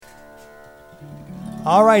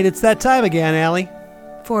All right, it's that time again, Allie.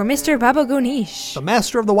 For Mr. Baba Gonesh. The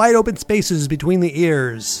master of the wide open spaces between the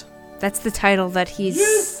ears. That's the title that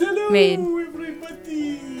he's hello, made.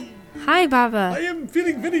 Everybody. Hi, Baba. I am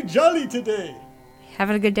feeling very jolly today.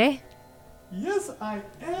 Having a good day? Yes, I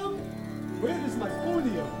am. Where is my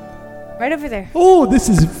podium? Right over there. Oh, this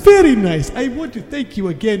is very nice. I want to thank you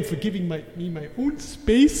again for giving me my own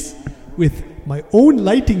space with my own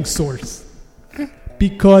lighting source.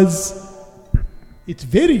 Because it's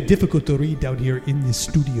very difficult to read down here in this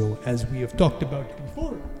studio, as we have talked about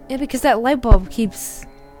before. Yeah, because that light bulb keeps...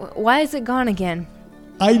 Why is it gone again?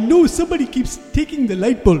 I know somebody keeps taking the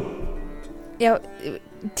light bulb. Yeah,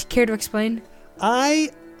 care to explain? I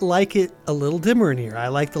like it a little dimmer in here. I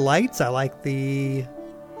like the lights. I like the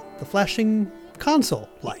flashing console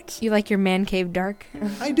lights. You like your man cave dark?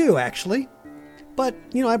 I do, actually. But,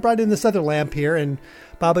 I brought in this other lamp here, and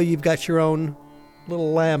Baba, you've got your own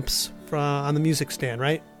little lamps on the music stand,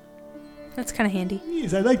 right? That's kind of handy.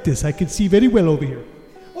 Yes, I like this. I can see very well over here.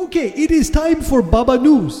 Okay, it is time for Baba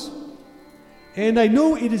News. And I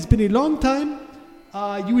know it has been a long time.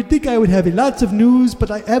 You would think I would have lots of news,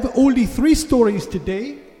 but I have only 3 stories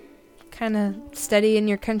today. Kind of steady in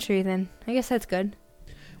your country, then. I guess that's good.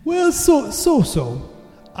 Well, so.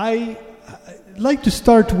 I'd like to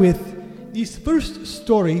start with this first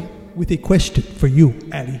story with a question for you,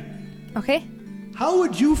 Allie. Okay. How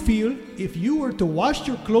would you feel if you were to wash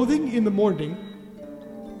your clothing in the morning,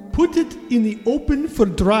 put it in the open for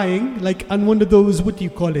drying, like on one of those, what do you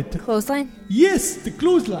call it? Clothesline? Yes, the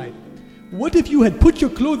clothesline. What if you had put your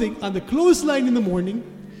clothing on the clothesline in the morning,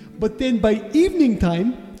 but then by evening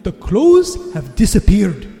time, the clothes have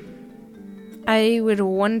disappeared? I would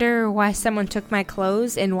wonder why someone took my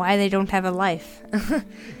clothes and why they don't have a life.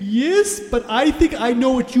 Yes, but I think I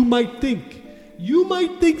know what you might think. You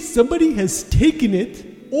might think somebody has taken it,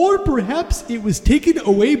 or perhaps it was taken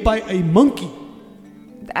away by a monkey.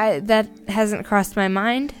 That hasn't crossed my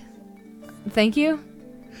mind. Thank you.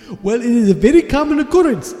 Well, it is a very common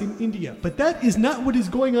occurrence in India, but that is not what is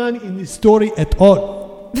going on in this story at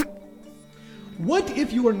all. What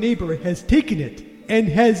if your neighbor has taken it and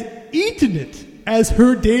has eaten it as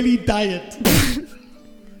her daily diet?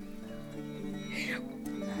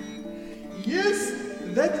 Yes,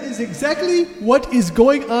 that is exactly what is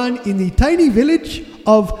going on in the tiny village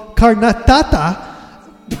of Karnataka.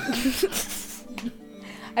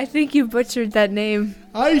 I think you butchered that name.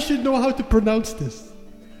 I should know how to pronounce this.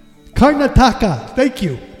 Karnataka, thank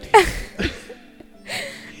you.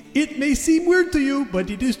 It may seem weird to you, but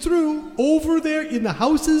it is true. Over there in the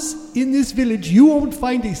houses in this village, you won't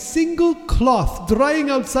find a single cloth drying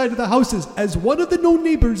outside of the houses, as one of the known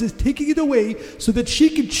neighbors is taking it away so that she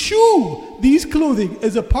can chew these clothing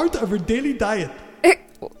as a part of her daily diet.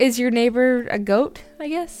 Is your neighbor a goat, I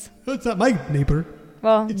guess? That's not my neighbor.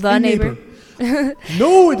 Well, It's the a neighbor.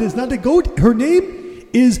 No, it is not a goat. Her name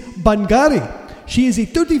is Bangari. She is a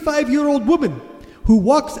 35-year-old woman who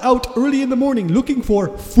walks out early in the morning looking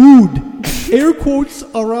for food, air quotes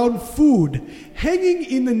around food, hanging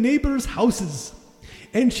in the neighbors' houses.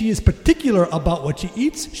 And she is particular about what she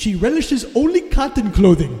eats. She relishes only cotton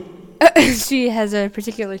clothing. She has a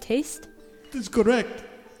particular taste? That's correct.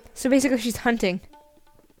 So basically she's hunting.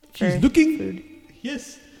 She's for looking... food.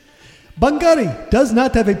 Yes. Bangari does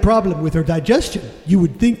not have a problem with her digestion. You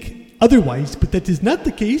would think otherwise, but that is not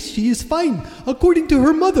the case. She is fine. According to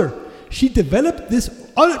her mother, she developed this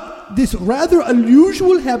rather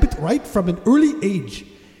unusual habit right from an early age.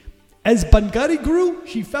 As Bangari grew,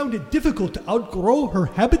 she found it difficult to outgrow her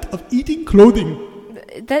habit of eating clothing.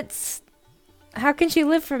 That's... How can she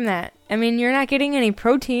live from that? I mean, you're not getting any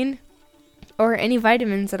protein or any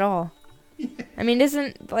vitamins at all. I mean,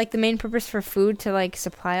 isn't, the main purpose for food to,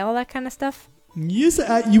 supply all that kind of stuff? Yes,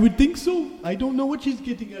 you would think so. I don't know what she's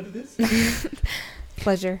getting out of this.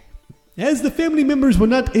 Pleasure. As the family members were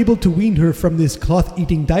not able to wean her from this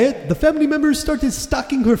cloth-eating diet, the family members started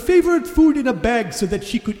stocking her favorite food in a bag so that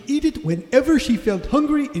she could eat it whenever she felt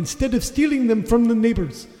hungry instead of stealing them from the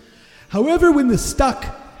neighbors. However, when the stock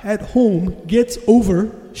at home gets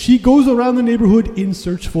over, she goes around the neighborhood in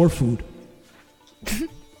search for food.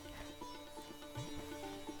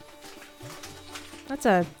 That's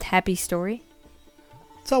a happy story.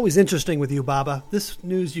 It's always interesting with you, Baba. This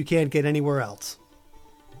news you can't get anywhere else.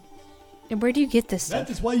 And where do you get this stuff? That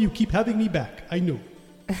is why you keep having me back. I know.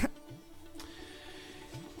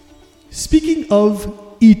 Speaking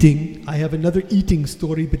of eating, I have another eating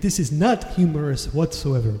story, but this is not humorous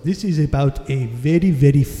whatsoever. This is about a very,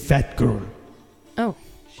 very fat girl. Oh.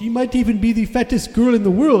 She might even be the fattest girl in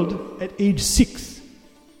the world at age 6.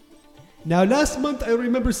 Now, last month I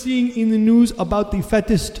remember seeing in the news about the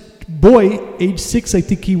fattest boy, age 6, I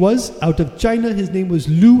think he was, out of China. His name was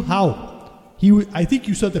Lu Hao. I think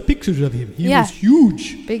you saw the pictures of him. He was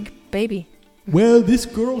huge. Big baby. Well, this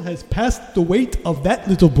girl has passed the weight of that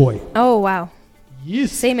little boy. Oh, wow.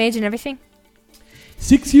 Yes. Same age and everything?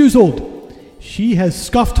 6 years old. She has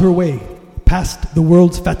scoffed her way past the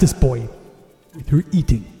world's fattest boy with her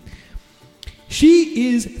eating.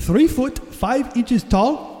 She is 3 foot 5 inches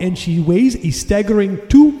tall, and she weighs a staggering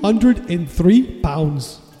 203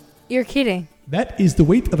 pounds. You're kidding. That is the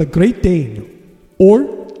weight of a Great Dane,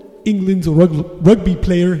 or England's rugby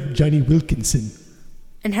player Johnny Wilkinson.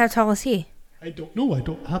 And how tall is he? I don't know. I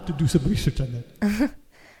don't have to do some research on that.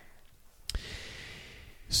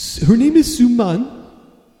 Her name is Suman.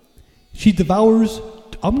 She devours...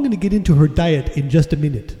 I'm going to get into her diet in just a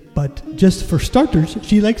minute. But just for starters,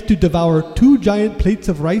 she likes to devour 2 giant plates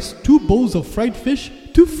of rice, 2 bowls of fried fish,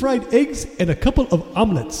 2 fried eggs, and a couple of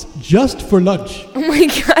omelets just for lunch. Oh my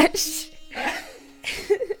gosh.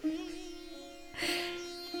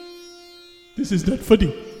 This is not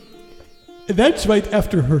funny. That's right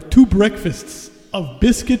after her 2 breakfasts of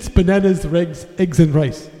biscuits, bananas, eggs, and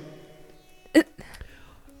rice.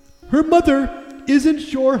 Her mother isn't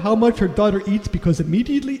sure how much her daughter eats because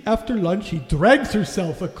immediately after lunch she drags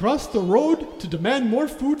herself across the road to demand more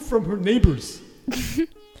food from her neighbors.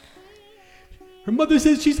 Her mother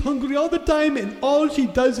says she's hungry all the time and all she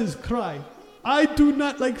does is cry. I do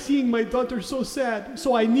not like seeing my daughter so sad,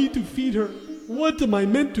 so I need to feed her. What am I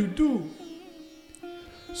meant to do?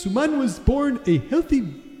 Suman was born She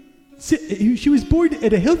was born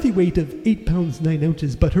at a healthy weight of 8 pounds 9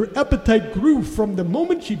 ounces, but her appetite grew from the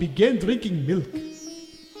moment she began drinking milk.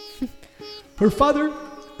 Her father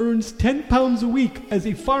earns 10 pounds a week as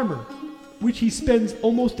a farmer, which he spends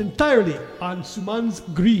almost entirely on Suman's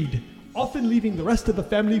greed, often leaving the rest of the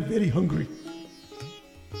family very hungry.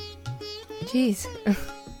 Jeez.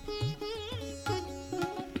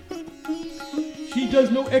 She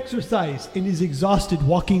does no exercise and is exhausted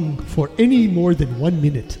walking for any more than 1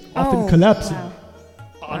 minute, often collapsing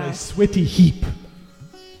on a sweaty heap.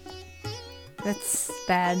 That's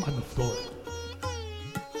bad. On the floor.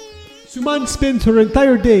 Suman spends her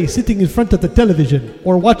entire day sitting in front of the television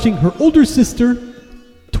or watching her older sister,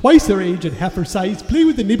 twice her age and half her size, play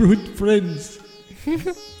with the neighborhood friends.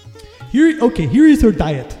 Here is her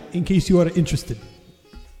diet, in case you are interested.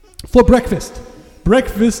 For breakfast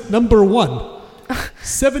number 1.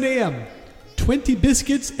 7 a.m., 20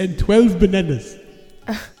 biscuits and 12 bananas.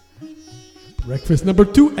 Breakfast number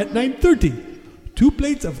 2 at 9:30, 2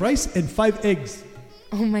 plates of rice and 5 eggs.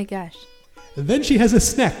 Oh my gosh. And then she has a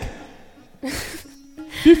snack.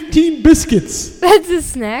 15 biscuits. That's a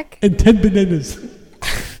snack? And 10 bananas.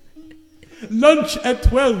 Lunch at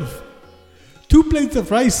 12. 2 plates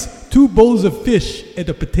of rice, 2 bowls of fish and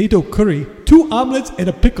a potato curry, 2 omelets and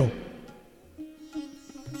a pickle.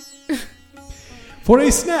 For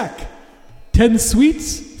a snack, 10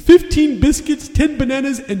 sweets, 15 biscuits, 10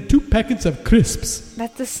 bananas, and 2 packets of crisps.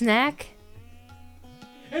 That's a snack?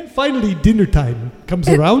 And finally, dinner time comes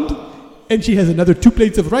around, and she has another 2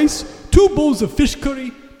 plates of rice, 2 bowls of fish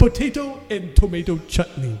curry, potato, and tomato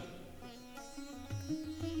chutney.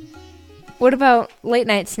 What about late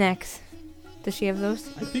night snacks? Does she have those?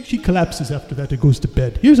 I think she collapses after that and goes to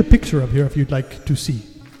bed. Here's a picture of her if you'd like to see.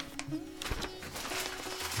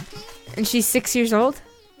 And she's 6 years old?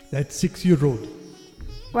 That's 6-year-old.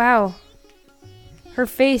 Wow. Her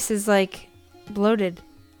face is like bloated.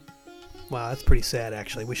 Wow, that's pretty sad,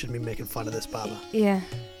 actually. We shouldn't be making fun of this, Baba. Yeah.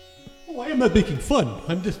 Oh, I am not making fun.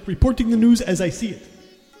 I'm just reporting the news as I see it.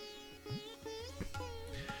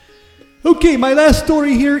 Okay, my last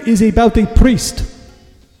story here is about a priest.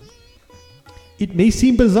 It may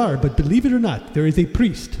seem bizarre, but believe it or not, there is a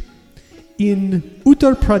priest in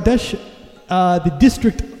Uttar Pradesh, the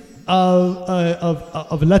district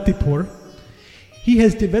of Latipur. He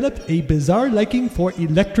has developed a bizarre liking for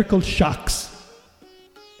electrical shocks.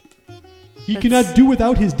 He cannot do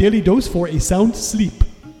without his daily dose for a sound sleep.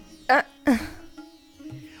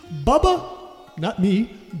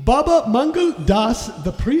 Baba Mangal Das,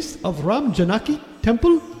 the priest of Ram Janaki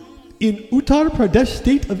Temple in Uttar Pradesh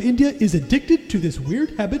state of India, is addicted to this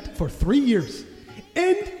weird habit for 3 years.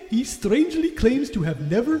 And he strangely claims to have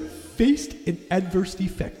never faced an adverse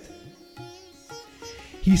effect.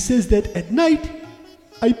 He says that at night,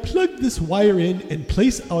 I plug this wire in and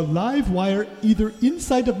place a live wire either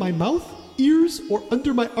inside of my mouth, ears, or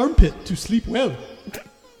under my armpit to sleep well.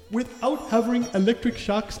 Without having electric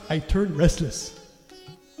shocks, I turn restless.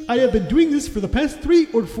 I have been doing this for the past 3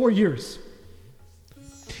 or 4 years.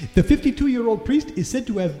 The 52-year-old priest is said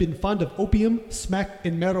to have been fond of opium, smack,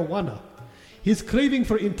 and marijuana. His craving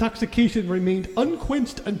for intoxication remained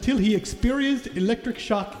unquenched until he experienced electric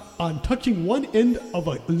shock on touching one end of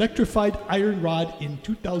an electrified iron rod in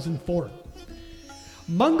 2004.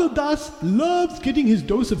 Mangal Das loves getting his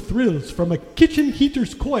dose of thrills from a kitchen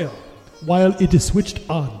heater's coil while it is switched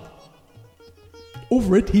on.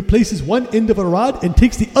 Over it, he places one end of a rod and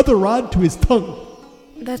takes the other rod to his tongue.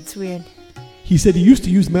 That's weird. He said he used to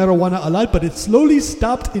use marijuana a lot, but it slowly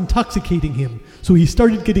stopped intoxicating him, so he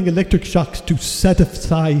started getting electric shocks to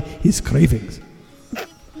satisfy his cravings.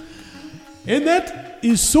 And that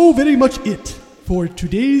is so very much it for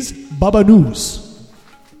today's Baba News.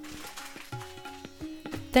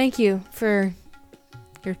 Thank you for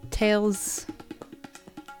your tales.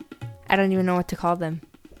 I don't even know what to call them.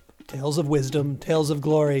 Tales of wisdom, tales of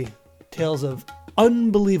glory, tales of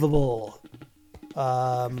unbelievable.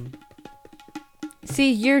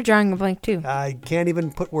 See, you're drawing a blank too. I can't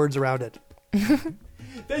even put words around it.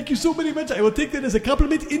 Thank you so very much. I will take that as a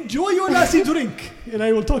compliment. Enjoy your lassi drink, and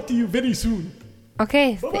I will talk to you very soon.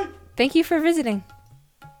 Okay. Bye-bye. Thank you for visiting.